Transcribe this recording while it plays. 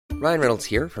Ryan Reynolds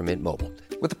here from Mint Mobile.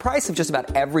 With the price of just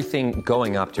about everything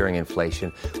going up during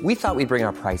inflation, we thought we'd bring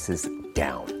our prices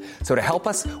down. So to help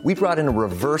us, we brought in a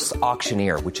reverse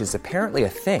auctioneer, which is apparently a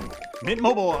thing. Mint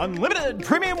Mobile Unlimited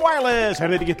Premium Wireless. How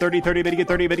to get 30, 30, bit to get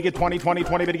 30, bit to get 20, 20,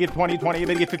 20, bit to get 20, 20,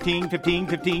 bit to get 15, 15,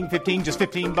 15, 15, just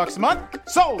 $15 a month?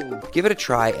 Sold! Give it a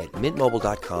try at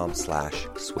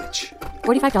mintmobile.com/switch.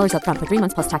 $45 up front for 3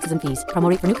 months plus taxes and fees. Promo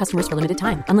rate for new customers for limited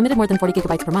time. Unlimited more than 40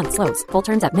 gigabytes per month. Slows full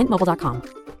terms at mintmobile.com.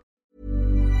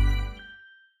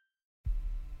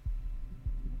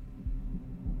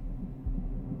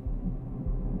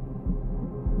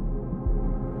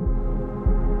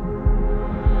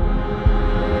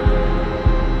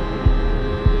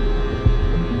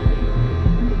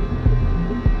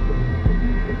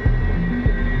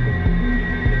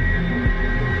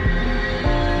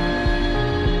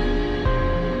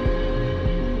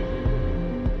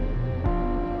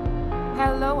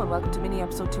 Hello and welcome to mini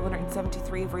episode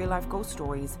 273 of Real Life Ghost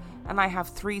Stories, and I have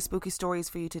 3 spooky stories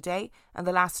for you today, and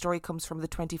the last story comes from the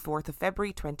 24th of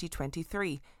February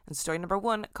 2023, and story number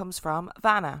 1 comes from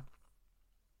Vanna.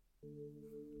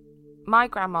 My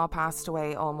grandma passed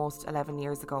away almost 11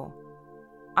 years ago.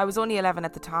 I was only 11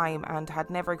 at the time and had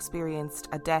never experienced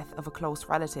a death of a close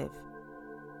relative.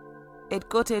 It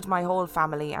gutted my whole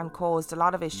family and caused a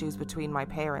lot of issues between my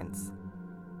parents.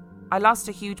 I lost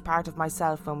a huge part of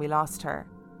myself when we lost her.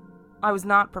 I was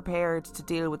not prepared to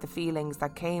deal with the feelings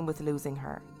that came with losing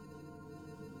her.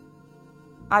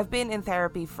 I've been in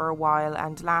therapy for a while,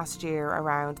 and last year,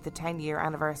 around the 10-year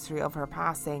anniversary of her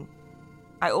passing,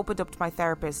 I opened up to my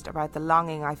therapist about the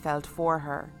longing I felt for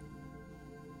her.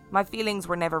 My feelings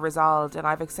were never resolved, and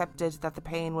I've accepted that the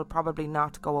pain will probably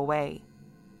not go away.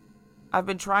 I've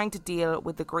been trying to deal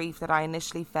with the grief that I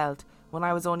initially felt when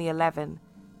I was only 11,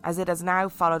 as it has now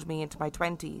followed me into my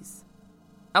 20s.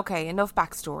 Okay, enough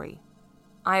backstory.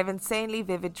 I have insanely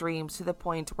vivid dreams to the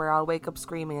point where I'll wake up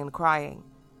screaming and crying.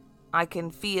 I can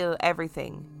feel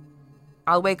everything.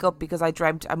 I'll wake up because I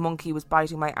dreamt a monkey was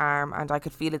biting my arm and I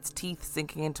could feel its teeth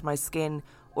sinking into my skin,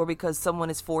 or because someone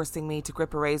is forcing me to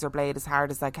grip a razor blade as hard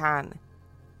as I can.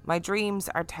 My dreams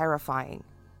are terrifying.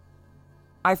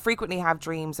 I frequently have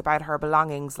dreams about her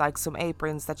belongings, like some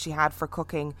aprons that she had for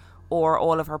cooking, or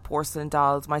all of her porcelain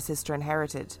dolls my sister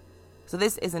inherited. So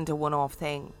this isn't a one-off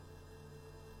thing.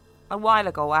 A while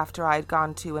ago, after I had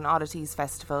gone to an oddities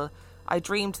festival, I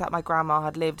dreamed that my grandma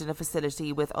had lived in a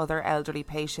facility with other elderly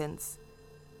patients,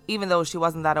 even though she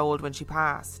wasn't that old when she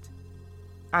passed.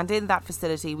 And in that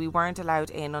facility, we weren't allowed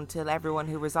in until everyone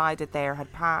who resided there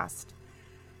had passed.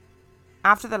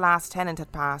 After the last tenant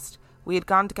had passed, we had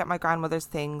gone to get my grandmother's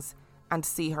things and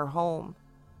see her home.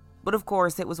 But of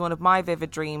course, it was one of my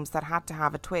vivid dreams that had to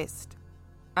have a twist.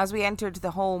 As we entered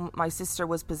the home, my sister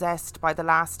was possessed by the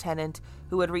last tenant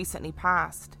who had recently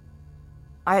passed.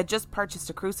 I had just purchased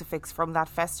a crucifix from that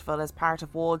festival as part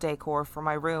of wall decor for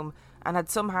my room and had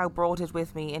somehow brought it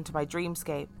with me into my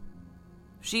dreamscape.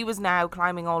 She was now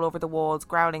climbing all over the walls,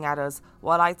 growling at us,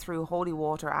 while I threw holy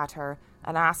water at her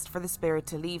and asked for the spirit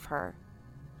to leave her.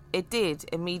 It did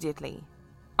immediately.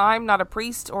 I'm not a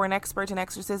priest or an expert in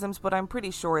exorcisms, but I'm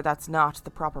pretty sure that's not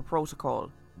the proper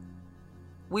protocol.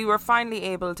 We were finally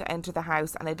able to enter the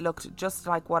house, and it looked just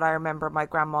like what I remember my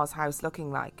grandma's house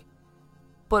looking like,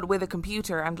 but with a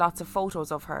computer and lots of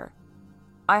photos of her.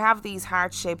 I have these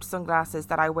heart-shaped sunglasses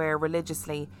that I wear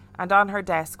religiously, and on her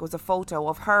desk was a photo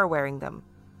of her wearing them.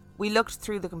 We looked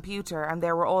through the computer and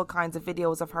there were all kinds of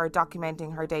videos of her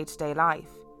documenting her day-to-day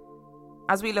life.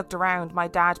 As we looked around, my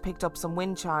dad picked up some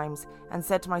wind chimes and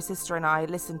said to my sister and I,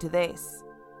 "Listen to this."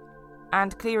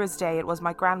 And clear as day, it was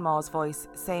my grandma's voice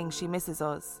saying she misses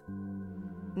us.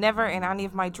 Never in any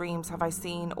of my dreams have I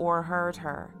seen or heard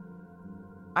her.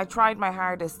 I tried my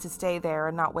hardest to stay there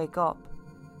and not wake up.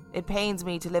 It pains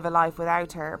me to live a life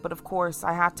without her, but of course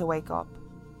I had to wake up.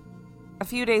 A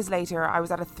few days later, I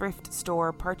was at a thrift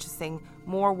store purchasing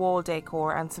more wall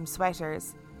decor and some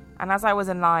sweaters, and as I was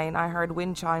in line, I heard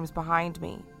wind chimes behind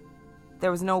me.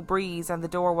 There was no breeze and the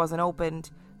door wasn't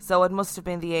opened, so it must have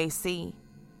been the AC.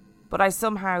 But I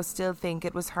somehow still think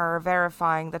it was her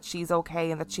verifying that she's okay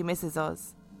and that she misses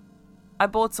us. I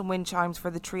bought some wind chimes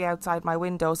for the tree outside my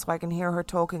window so I can hear her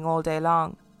talking all day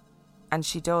long. And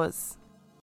she does.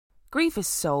 Grief is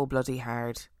so bloody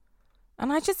hard.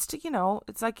 And I just,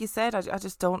 it's like you said, I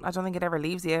don't think it ever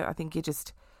leaves you. I think you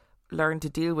just learn to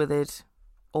deal with it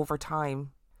over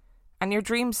time. And your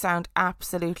dreams sound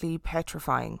absolutely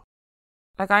petrifying.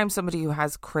 Like, I'm somebody who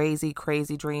has crazy,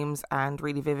 crazy dreams and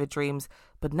really vivid dreams,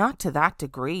 but not to that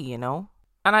degree, And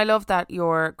I love that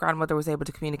your grandmother was able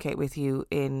to communicate with you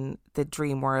in the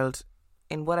dream world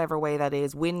in whatever way that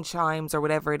is, wind chimes or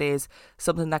whatever it is,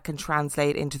 something that can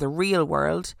translate into the real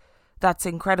world, that's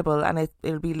incredible. And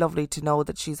it'll be lovely to know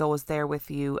that she's always there with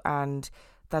you and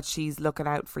that she's looking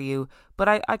out for you.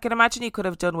 But I can imagine you could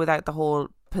have done without the whole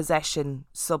possession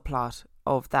subplot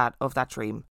of that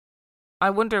dream. I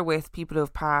wonder with people who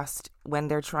have passed, when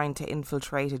they're trying to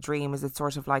infiltrate a dream, is it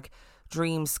sort of like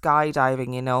dream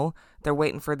skydiving, you know? They're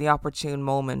waiting for the opportune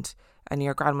moment and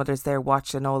your grandmother's there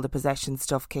watching all the possession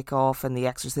stuff kick off and the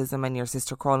exorcism and your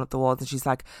sister crawling up the walls and she's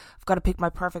like, I've got to pick my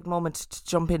perfect moment to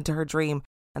jump into her dream.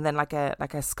 And then like a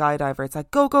skydiver, it's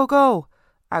like, go, go, go,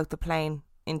 out the plane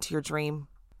into your dream.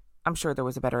 I'm sure there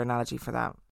was a better analogy for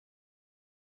that.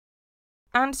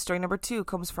 And story number 2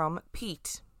 comes from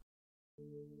Pete.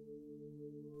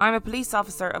 I'm a police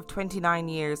officer of 29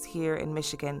 years here in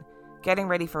Michigan, getting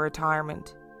ready for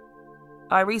retirement.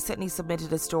 I recently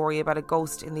submitted a story about a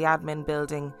ghost in the admin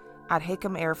building at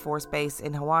Hickam Air Force Base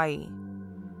in Hawaii.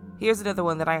 Here's another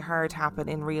one that I heard happen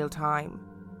in real time,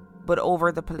 but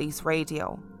over the police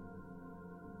radio.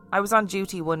 I was on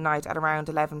duty one night at around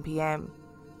 11 p.m.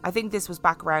 I think this was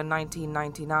back around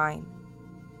 1999.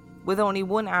 With only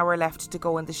 1 hour left to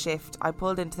go in the shift, I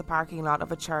pulled into the parking lot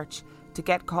of a church to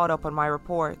get caught up on my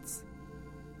reports.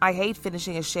 I hate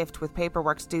finishing a shift with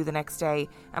paperwork to do the next day,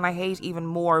 and I hate even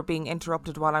more being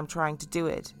interrupted while I'm trying to do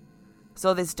it.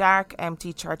 So this dark,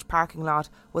 empty church parking lot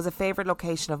was a favourite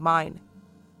location of mine.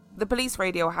 The police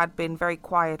radio had been very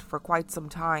quiet for quite some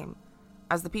time,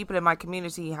 as the people in my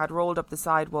community had rolled up the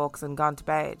sidewalks and gone to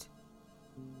bed.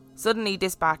 Suddenly,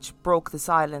 dispatch broke the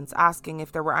silence, asking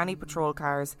if there were any patrol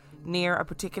cars near a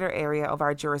particular area of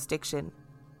our jurisdiction.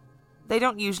 They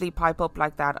don't usually pipe up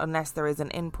like that unless there is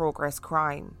an in-progress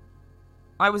crime.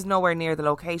 I was nowhere near the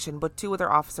location, but 2 other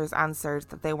officers answered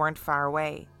that they weren't far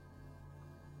away.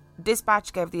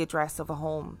 Dispatch gave the address of a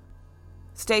home,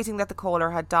 stating that the caller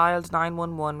had dialed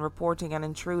 911 reporting an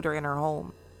intruder in her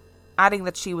home, adding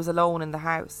that she was alone in the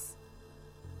house.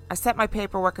 I set my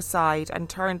paperwork aside and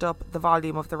turned up the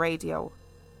volume of the radio.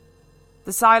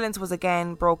 The silence was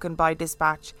again broken by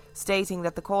dispatch, stating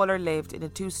that the caller lived in a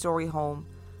 2-story home,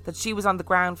 that she was on the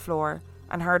ground floor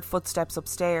and heard footsteps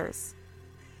upstairs.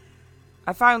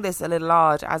 I found this a little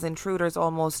odd, as intruders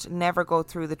almost never go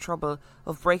through the trouble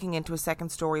of breaking into a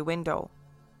 2nd-story window.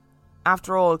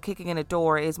 After all, kicking in a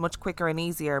door is much quicker and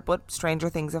easier, but stranger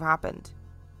things have happened.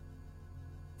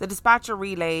 The dispatcher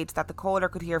relayed that the caller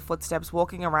could hear footsteps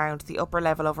walking around the upper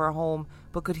level of her home,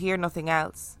 but could hear nothing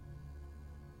else.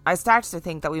 I started to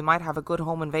think that we might have a good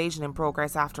home invasion in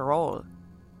progress after all.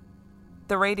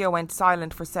 The radio went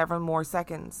silent for several more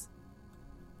seconds.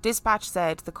 Dispatch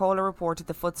said the caller reported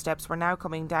the footsteps were now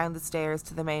coming down the stairs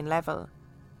to the main level.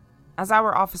 As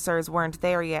our officers weren't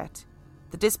there yet,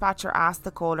 the dispatcher asked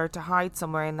the caller to hide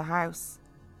somewhere in the house.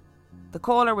 The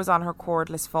caller was on her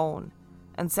cordless phone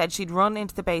and said she'd run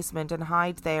into the basement and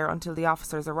hide there until the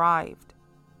officers arrived.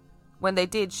 When they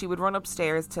did, she would run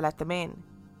upstairs to let them in.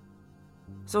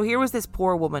 So here was this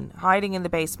poor woman hiding in the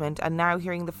basement and now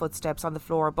hearing the footsteps on the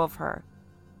floor above her.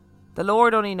 The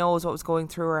Lord only knows what was going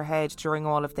through her head during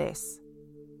all of this.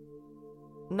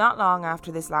 Not long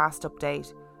after this last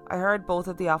update, I heard both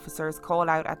of the officers call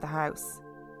out at the house.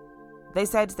 They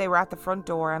said they were at the front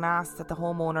door and asked that the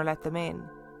homeowner let them in.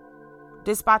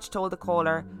 Dispatch told the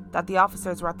caller that the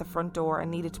officers were at the front door and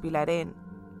needed to be let in.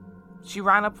 She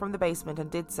ran up from the basement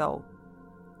and did so.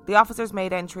 The officers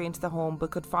made entry into the home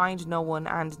but could find no one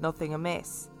and nothing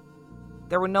amiss.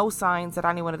 There were no signs that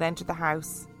anyone had entered the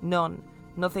house, none.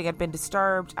 Nothing had been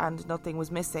disturbed and nothing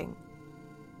was missing.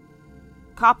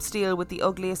 Cops deal with the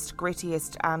ugliest,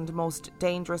 grittiest and most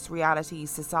dangerous realities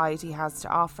society has to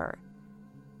offer.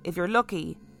 If you're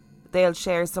lucky, they'll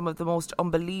share some of the most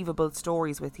unbelievable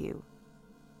stories with you.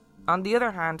 On the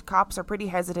other hand, cops are pretty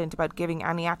hesitant about giving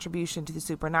any attribution to the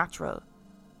supernatural.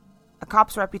 A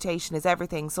cop's reputation is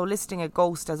everything, so listing a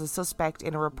ghost as a suspect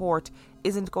in a report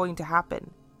isn't going to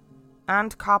happen.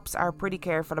 And cops are pretty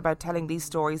careful about telling these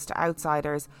stories to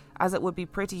outsiders, as it would be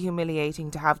pretty humiliating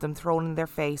to have them thrown in their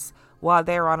face while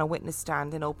they're on a witness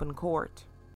stand in open court.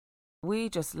 We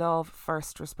just love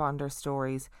first responder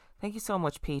stories. Thank you so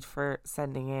much, Pete, for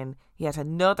sending in yet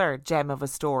another gem of a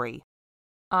story.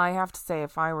 I have to say,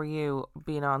 if I were you,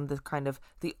 being on the kind of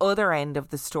the other end of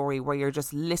the story where you're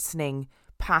just listening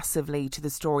passively to the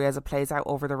story as it plays out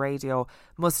over the radio,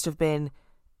 must have been,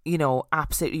 you know,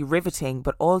 absolutely riveting,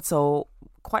 but also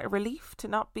quite a relief to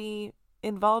not be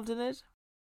involved in it.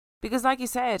 Because like you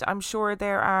said, I'm sure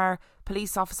there are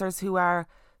police officers who are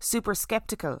super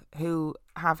skeptical, who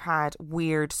have had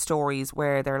weird stories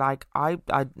where they're like, I'm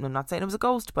not saying it was a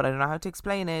ghost, but I don't know how to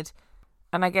explain it.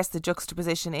 And I guess the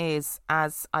juxtaposition is,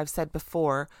 as I've said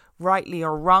before, rightly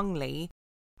or wrongly,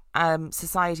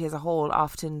 society as a whole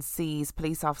often sees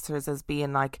police officers as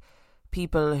being like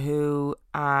people who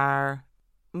are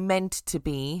meant to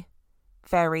be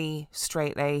very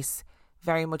straight-laced,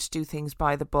 very much do things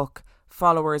by the book,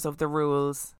 followers of the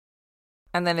rules.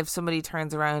 And then if somebody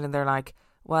turns around and they're like,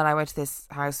 well, I went to this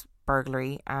house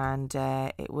burglary and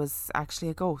it was actually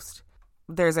a ghost.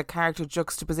 There's a character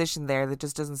juxtaposition there that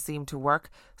just doesn't seem to work.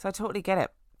 So I totally get it.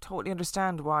 Totally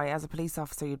understand why, as a police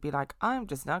officer, you'd be like, I'm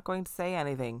just not going to say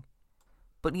anything.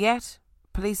 But yet,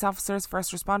 police officers,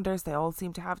 first responders, they all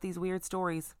seem to have these weird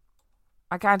stories.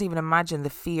 I can't even imagine the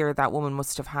fear that woman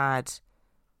must have had,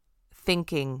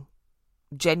 thinking,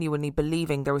 genuinely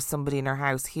believing there was somebody in her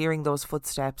house, hearing those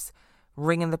footsteps,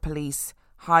 ringing the police,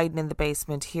 hiding in the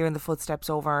basement, hearing the footsteps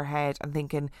over her head and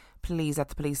thinking, please let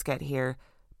the police get here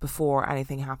before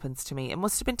anything happens to me. It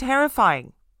must have been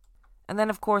terrifying. And then,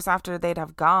 of course, after they'd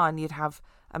have gone, you'd have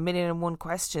 1,000,001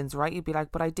 questions, right? You'd be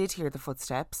like, but I did hear the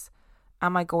footsteps.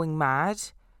 Am I going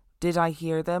mad? Did I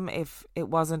hear them? If it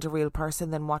wasn't a real person,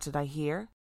 then what did I hear?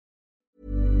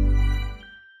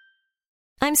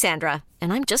 I'm Sandra,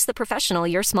 and I'm just the professional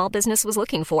your small business was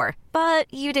looking for.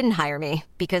 But you didn't hire me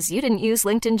because you didn't use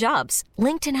LinkedIn Jobs.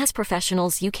 LinkedIn has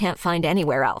professionals you can't find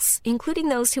anywhere else, including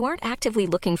those who aren't actively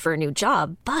looking for a new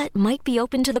job, but might be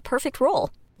open to the perfect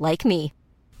role, like me.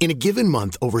 In a given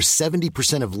month, over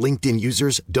 70% of LinkedIn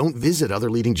users don't visit other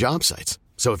leading job sites.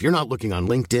 So if you're not looking on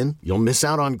LinkedIn, you'll miss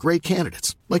out on great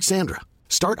candidates like Sandra.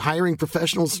 Start hiring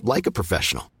professionals like a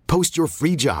professional. Post your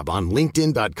free job on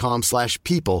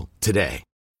linkedin.com/people today.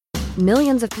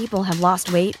 Millions of people have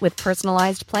lost weight with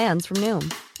personalized plans from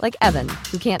Noom. Like Evan,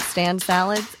 who can't stand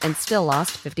salads and still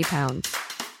lost 50 pounds.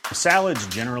 Salads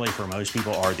generally for most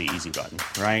people are the easy button,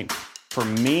 right? For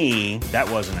me, that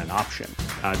wasn't an option.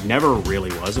 I never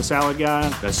really was a salad guy.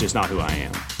 That's just not who I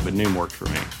am. But Noom worked for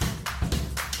me.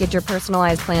 Get your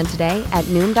personalized plan today at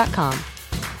Noom.com.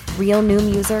 Real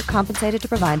Noom user compensated to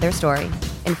provide their story.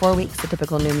 In 4 weeks, the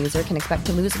typical Noom user can expect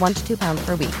to lose 1 to 2 pounds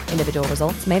per week. Individual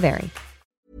results may vary.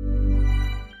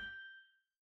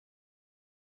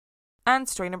 And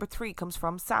story number 3 comes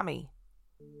from Sammy.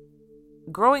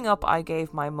 Growing up, I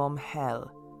gave my mum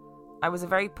hell. I was a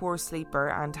very poor sleeper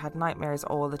and had nightmares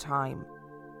all the time.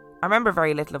 I remember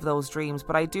very little of those dreams,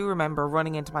 but I do remember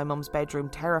running into my mum's bedroom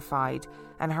terrified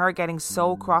and her getting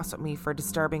so cross with me for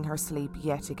disturbing her sleep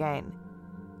yet again.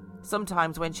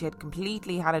 Sometimes when she had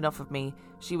completely had enough of me,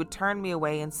 she would turn me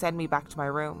away and send me back to my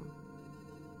room.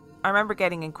 I remember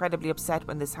getting incredibly upset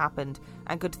when this happened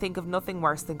and could think of nothing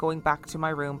worse than going back to my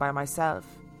room by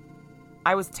myself.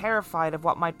 I was terrified of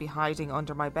what might be hiding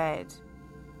under my bed.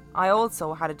 I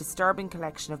also had a disturbing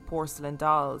collection of porcelain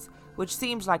dolls, which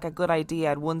seemed like a good idea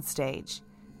at one stage,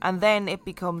 and then it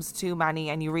becomes too many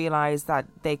and you realise that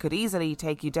they could easily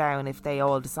take you down if they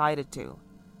all decided to.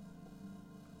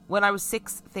 When I was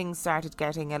 6, things started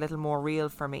getting a little more real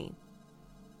for me.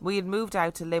 We had moved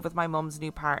out to live with my mum's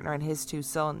new partner and his 2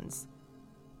 sons.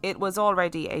 It was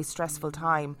already a stressful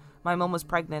time. My mum was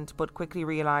pregnant but quickly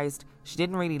realised she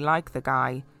didn't really like the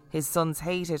guy, his sons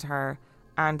hated her,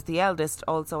 and the eldest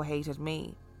also hated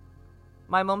me.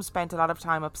 My mum spent a lot of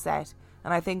time upset,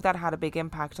 and I think that had a big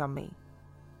impact on me.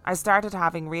 I started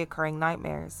having reoccurring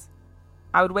nightmares.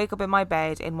 I would wake up in my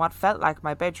bed in what felt like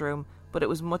my bedroom, but it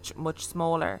was much, much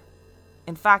smaller.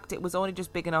 In fact, it was only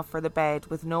just big enough for the bed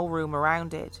with no room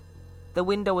around it. The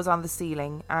window was on the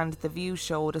ceiling and the view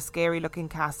showed a scary looking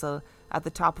castle at the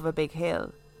top of a big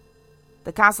hill.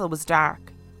 The castle was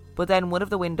dark, but then one of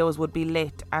the windows would be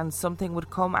lit and something would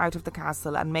come out of the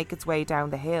castle and make its way down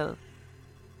the hill.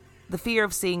 The fear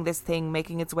of seeing this thing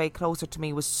making its way closer to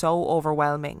me was so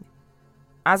overwhelming.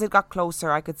 As it got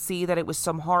closer, I could see that it was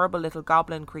some horrible little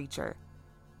goblin creature.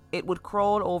 It would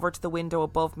crawl over to the window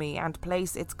above me and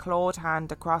place its clawed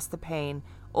hand across the pane,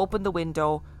 open the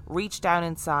window, reach down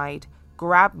inside,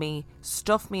 grab me,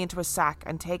 stuff me into a sack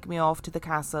and take me off to the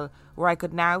castle where I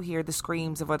could now hear the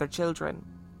screams of other children.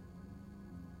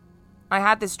 I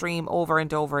had this dream over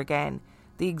and over again,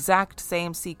 the exact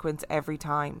same sequence every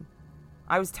time.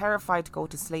 I was terrified to go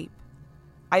to sleep.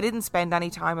 I didn't spend any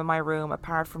time in my room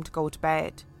apart from to go to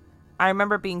bed. I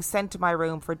remember being sent to my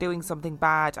room for doing something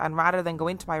bad, and rather than go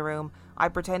into my room, I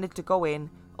pretended to go in,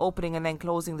 opening and then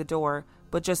closing the door,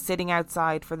 but just sitting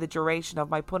outside for the duration of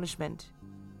my punishment.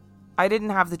 I didn't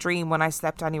have the dream when I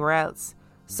slept anywhere else,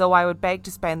 so I would beg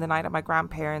to spend the night at my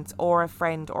grandparents' or a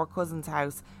friend or cousin's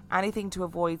house, anything to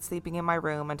avoid sleeping in my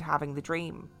room and having the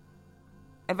dream.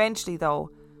 Eventually,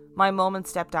 though, my mum and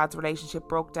stepdad's relationship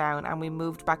broke down and we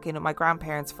moved back in with my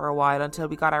grandparents for a while until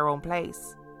we got our own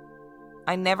place.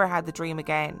 I never had the dream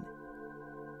again.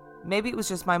 Maybe it was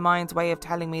just my mind's way of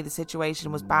telling me the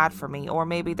situation was bad for me, or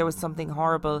maybe there was something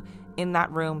horrible in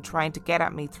that room trying to get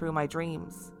at me through my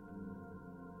dreams.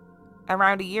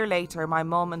 Around a year later, my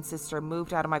mum and sister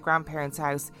moved out of my grandparents'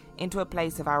 house into a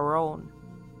place of our own.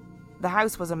 The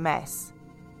house was a mess,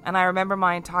 and I remember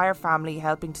my entire family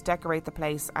helping to decorate the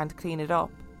place and clean it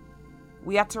up.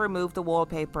 We had to remove the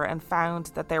wallpaper and found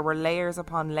that there were layers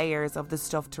upon layers of the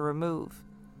stuff to remove,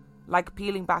 like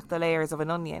peeling back the layers of an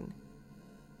onion.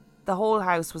 The whole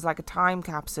house was like a time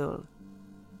capsule.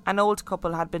 An old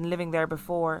couple had been living there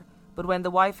before, but when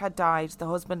the wife had died, the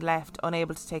husband left,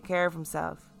 unable to take care of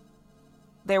himself.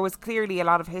 There was clearly a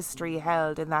lot of history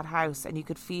held in that house, and you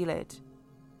could feel it.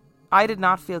 I did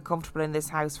not feel comfortable in this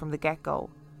house from the get-go.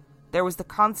 There was the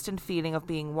constant feeling of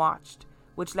being watched,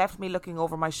 which left me looking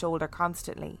over my shoulder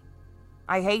constantly.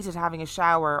 I hated having a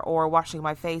shower or washing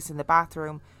my face in the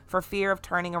bathroom for fear of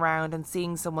turning around and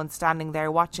seeing someone standing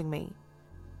there watching me.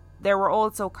 There were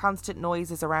also constant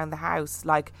noises around the house,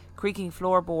 like creaking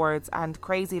floorboards and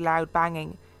crazy loud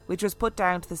banging, which was put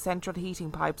down to the central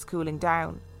heating pipes cooling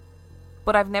down.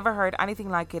 But I've never heard anything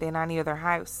like it in any other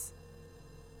house.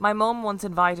 My mum once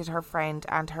invited her friend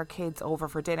and her kids over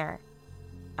for dinner.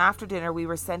 After dinner, we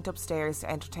were sent upstairs to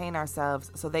entertain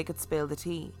ourselves so they could spill the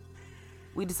tea.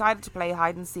 We decided to play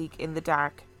hide and seek in the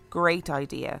dark. Great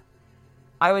idea.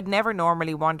 I would never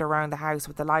normally wander around the house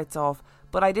with the lights off,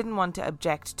 but I didn't want to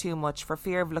object too much for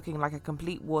fear of looking like a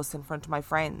complete wuss in front of my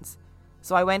friends,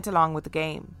 so I went along with the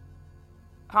game.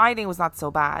 Hiding was not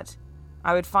so bad.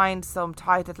 I would find some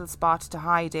tight little spot to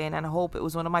hide in and hope it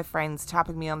was one of my friends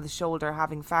tapping me on the shoulder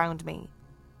having found me.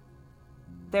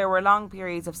 There were long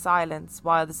periods of silence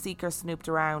while the seeker snooped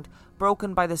around,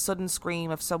 broken by the sudden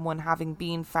scream of someone having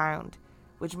been found,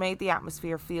 which made the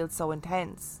atmosphere feel so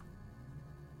intense.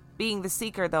 Being the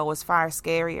seeker, though, was far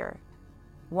scarier.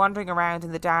 Wandering around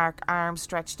in the dark, arms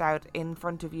stretched out in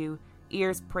front of you,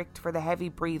 ears pricked for the heavy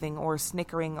breathing or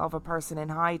snickering of a person in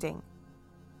hiding.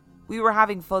 We were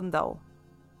having fun, though,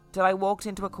 till I walked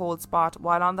into a cold spot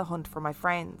while on the hunt for my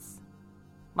friends.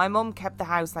 My mum kept the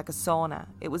house like a sauna.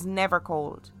 It was never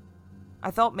cold.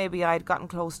 I thought maybe I had gotten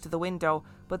close to the window,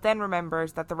 but then remembered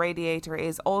that the radiator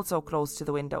is also close to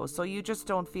the window, so you just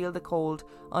don't feel the cold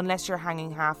unless you're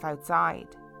hanging half outside.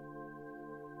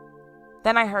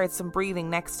 Then I heard some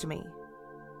breathing next to me.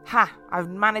 Ha! I've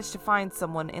managed to find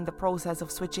someone in the process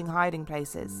of switching hiding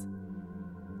places.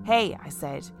 Hey, I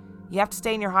said, you have to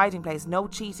stay in your hiding place, no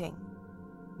cheating.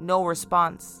 No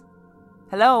response.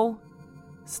 Hello?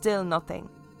 Still nothing.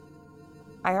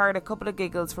 I heard a couple of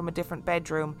giggles from a different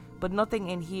bedroom, but nothing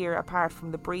in here apart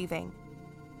from the breathing.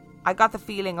 I got the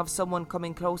feeling of someone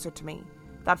coming closer to me.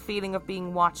 That feeling of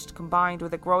being watched combined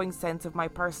with a growing sense of my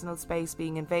personal space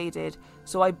being invaded,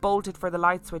 so I bolted for the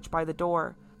light switch by the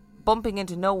door, bumping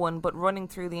into no one but running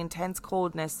through the intense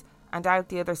coldness and out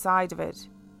the other side of it.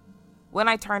 When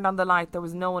I turned on the light, there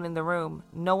was no one in the room,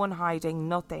 no one hiding,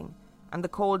 nothing, and the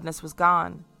coldness was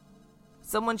gone.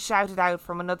 Someone shouted out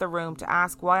from another room to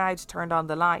ask why I'd turned on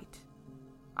the light.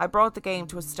 I brought the game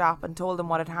to a stop and told them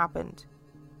what had happened.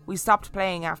 We stopped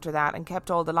playing after that and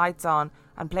kept all the lights on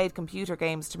and played computer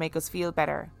games to make us feel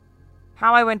better.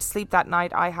 How I went to sleep that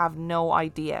night, I have no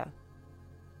idea.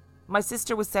 My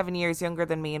sister was 7 years younger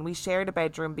than me and we shared a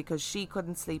bedroom because she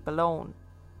couldn't sleep alone.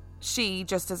 She,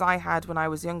 just as I had when I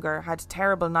was younger, had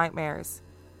terrible nightmares.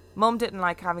 Mum didn't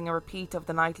like having a repeat of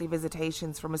the nightly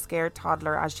visitations from a scared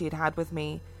toddler as she had had with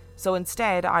me, so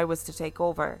instead I was to take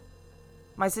over.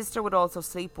 My sister would also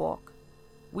sleepwalk.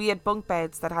 We had bunk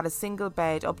beds that had a single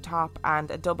bed up top and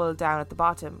a double down at the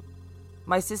bottom.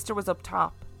 My sister was up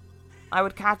top. I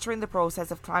would catch her in the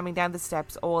process of climbing down the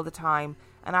steps all the time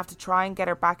and have to try and get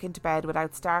her back into bed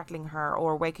without startling her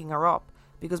or waking her up,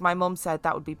 because my mum said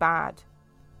that would be bad.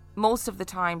 Most of the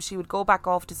time she would go back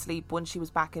off to sleep once she was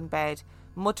back in bed,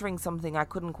 muttering something I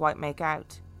couldn't quite make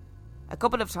out. A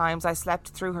couple of times I slept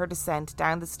through her descent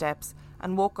down the steps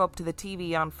and woke up to the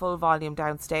TV on full volume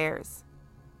downstairs.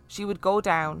 She would go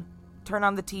down, turn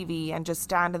on the TV and just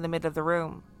stand in the middle of the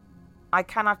room. I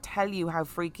cannot tell you how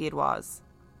freaky it was.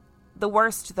 The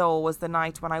worst, though, was the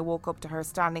night when I woke up to her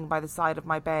standing by the side of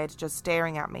my bed just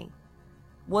staring at me.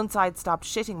 Once I'd stopped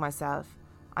shitting myself,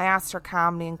 I asked her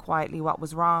calmly and quietly what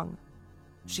was wrong.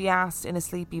 She asked in a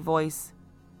sleepy voice,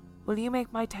 "Will you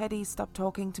make my teddy stop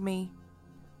talking to me?"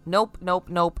 Nope,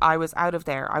 I was out of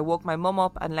there. I woke my mum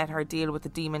up and let her deal with the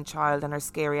demon child and her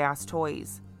scary-ass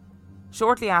toys.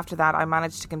 Shortly after that, I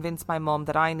managed to convince my mum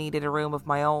that I needed a room of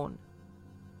my own.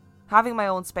 Having my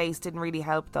own space didn't really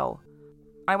help, though.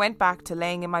 I went back to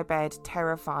laying in my bed,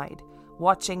 terrified,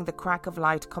 watching the crack of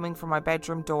light coming from my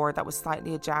bedroom door that was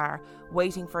slightly ajar,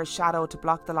 waiting for a shadow to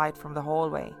block the light from the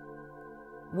hallway.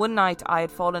 One night I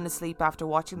had fallen asleep after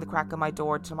watching the crack of my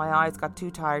door till my eyes got too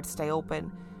tired to stay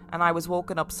open, and I was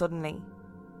woken up suddenly.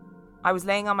 I was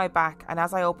laying on my back, and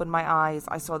as I opened my eyes,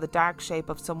 I saw the dark shape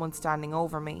of someone standing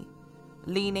over me,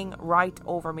 leaning right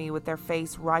over me with their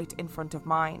face right in front of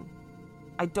mine.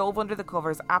 I dove under the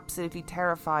covers, absolutely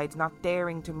terrified, not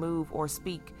daring to move or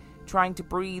speak, trying to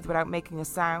breathe without making a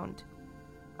sound.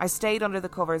 I stayed under the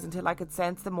covers until I could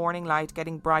sense the morning light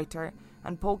getting brighter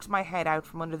and poked my head out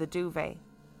from under the duvet.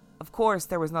 Of course,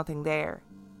 there was nothing there.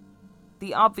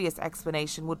 The obvious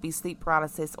explanation would be sleep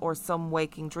paralysis or some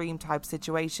waking dream type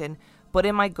situation, but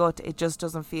in my gut, it just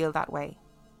doesn't feel that way.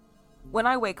 When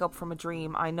I wake up from a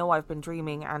dream, I know I've been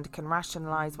dreaming and can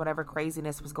rationalise whatever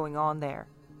craziness was going on there.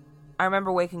 I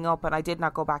remember waking up and I did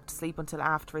not go back to sleep until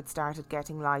after it started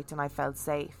getting light and I felt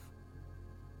safe.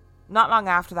 Not long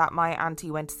after that, my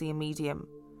auntie went to see a medium.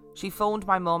 She phoned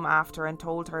my mum after and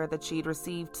told her that she'd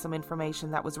received some information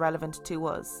that was relevant to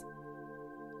us.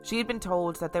 She had been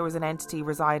told that there was an entity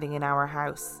residing in our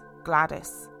house,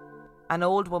 Gladys, an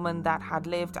old woman that had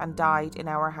lived and died in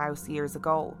our house years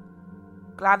ago.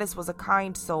 Gladys was a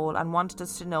kind soul and wanted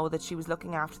us to know that she was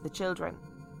looking after the children.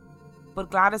 But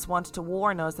Gladys wanted to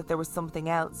warn us that there was something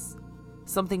else,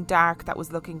 something dark that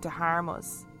was looking to harm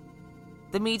us.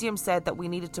 The medium said that we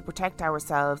needed to protect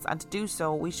ourselves, and to do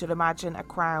so we should imagine a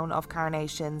crown of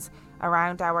carnations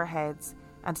around our heads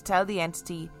and tell the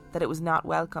entity that it was not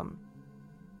welcome.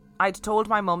 I'd told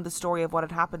my mum the story of what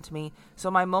had happened to me, so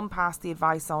my mum passed the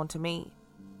advice on to me.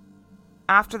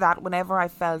 After that, whenever I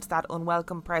felt that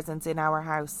unwelcome presence in our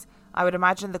house, I would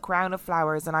imagine the crown of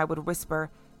flowers and I would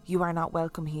whisper, "You are not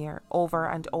welcome here," over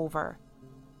and over.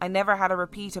 I never had a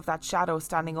repeat of that shadow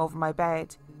standing over my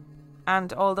bed.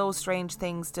 And although strange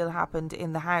things still happened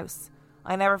in the house,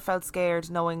 I never felt scared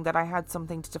knowing that I had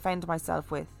something to defend myself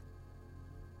with.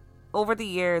 Over the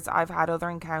years, I've had other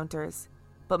encounters,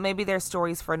 but maybe they're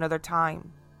stories for another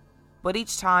time. But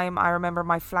each time I remember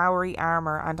my flowery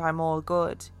armour and I'm all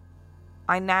good.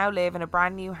 I now live in a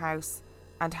brand new house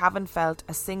and haven't felt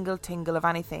a single tingle of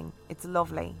anything. It's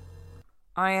lovely.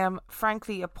 I am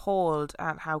frankly appalled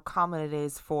at how common it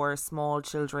is for small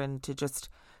children to just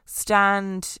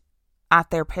stand at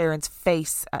their parents'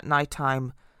 face at night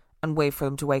time and wait for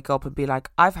them to wake up and be like,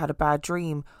 "I've had a bad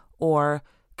dream," or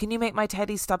 "Can you make my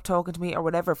teddy stop talking to me?" or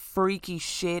whatever freaky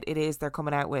shit it is they're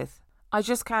coming out with. I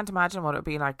just can't imagine what it would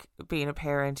be like being a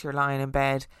parent. You're lying in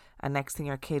bed and next thing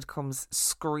your kid comes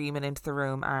screaming into the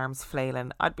room, arms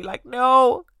flailing. I'd be like,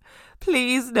 "No,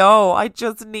 please no, I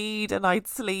just need a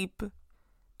night's sleep."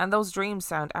 And those dreams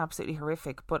sound absolutely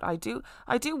horrific, but I do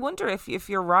wonder if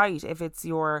you're right, if it's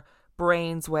your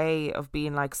brain's way of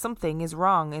being like, something is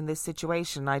wrong in this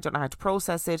situation. I don't know how to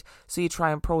process it, so you try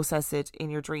and process it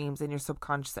in your dreams, in your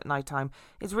subconscious at night time.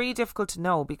 It's really difficult to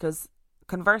know, because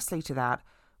conversely to that,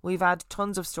 we've had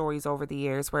tons of stories over the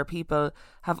years where people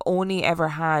have only ever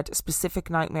had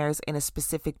specific nightmares in a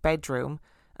specific bedroom,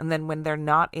 and then when they're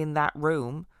not in that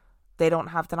room, they don't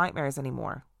have the nightmares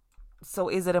anymore. So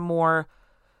is it a more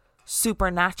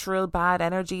supernatural bad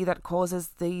energy that causes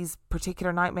these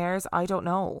particular nightmares? I don't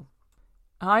know.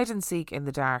 Hide and seek in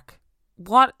the dark.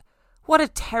 What a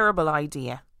terrible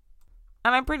idea.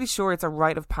 And I'm pretty sure it's a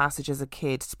rite of passage as a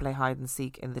kid to play hide and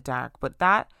seek in the dark. But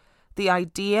the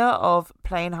idea of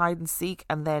playing hide and seek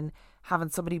and then having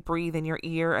somebody breathe in your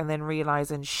ear and then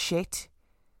realising, shit,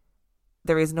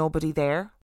 there is nobody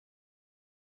there,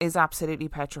 is absolutely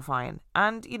petrifying.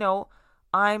 And, you know,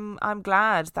 I'm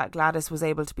glad that Gladys was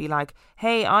able to be like,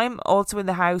 "Hey, I'm also in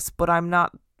the house, but I'm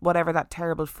not whatever that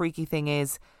terrible freaky thing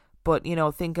is. But, you know,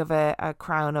 think of a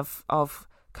crown of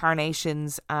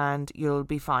carnations and you'll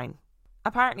be fine."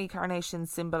 Apparently,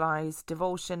 carnations symbolise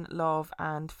devotion, love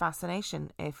and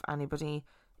fascination, if anybody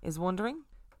is wondering.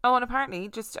 Oh, and apparently,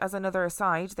 just as another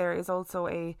aside, there is also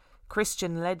a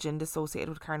Christian legend associated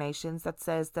with carnations that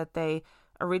says that they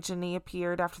originally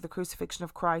appeared after the crucifixion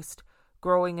of Christ,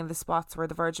 growing in the spots where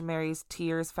the Virgin Mary's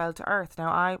tears fell to earth.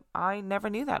 Now, I never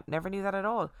knew that at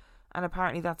all. And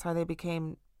apparently that's how they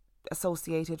became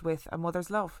associated with a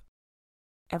mother's love.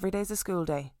 Every day's a school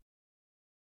day.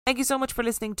 Thank you so much for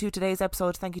listening to today's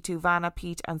episode. Thank you to Vanna,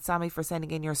 Pete and Sammy for sending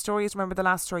in your stories. Remember, the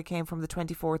last story came from the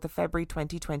 24th of February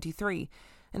 2023.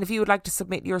 And if you would like to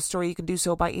submit your story, you can do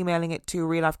so by emailing it to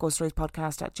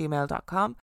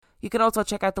reallifeghoststoriespodcast@gmail.com. You can also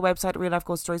check out the website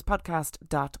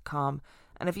reallifeghoststoriespodcast.com.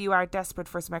 And if you are desperate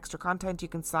for some extra content, you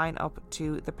can sign up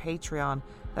to the Patreon.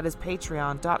 That is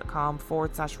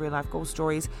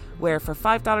patreon.com/reallifeghoststories, where for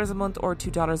 $5 a month or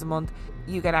 $2 a month,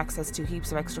 you get access to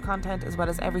heaps of extra content, as well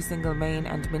as every single main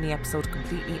and mini episode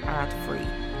completely ad-free.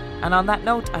 And on that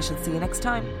note, I shall see you next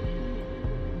time.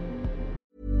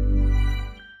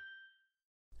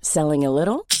 Selling a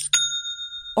little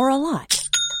or a lot?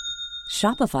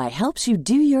 Shopify helps you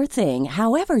do your thing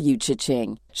however you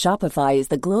cha-ching. Shopify is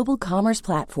the global commerce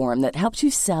platform that helps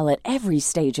you sell at every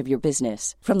stage of your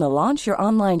business. From the launch your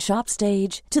online shop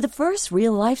stage to the first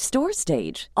real-life store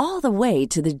stage, all the way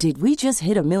to the did we just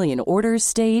hit a million orders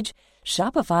stage.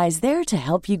 Shopify is there to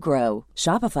help you grow.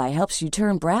 Shopify helps you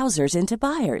turn browsers into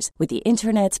buyers with the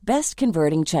internet's best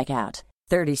converting checkout.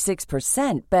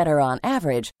 36% better on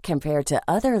average compared to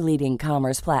other leading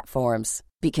commerce platforms.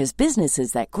 Because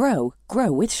businesses that grow,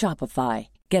 grow with Shopify.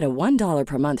 Get a $1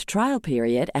 per month trial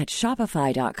period at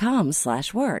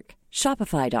shopify.com/work.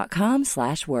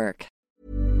 Shopify.com/work.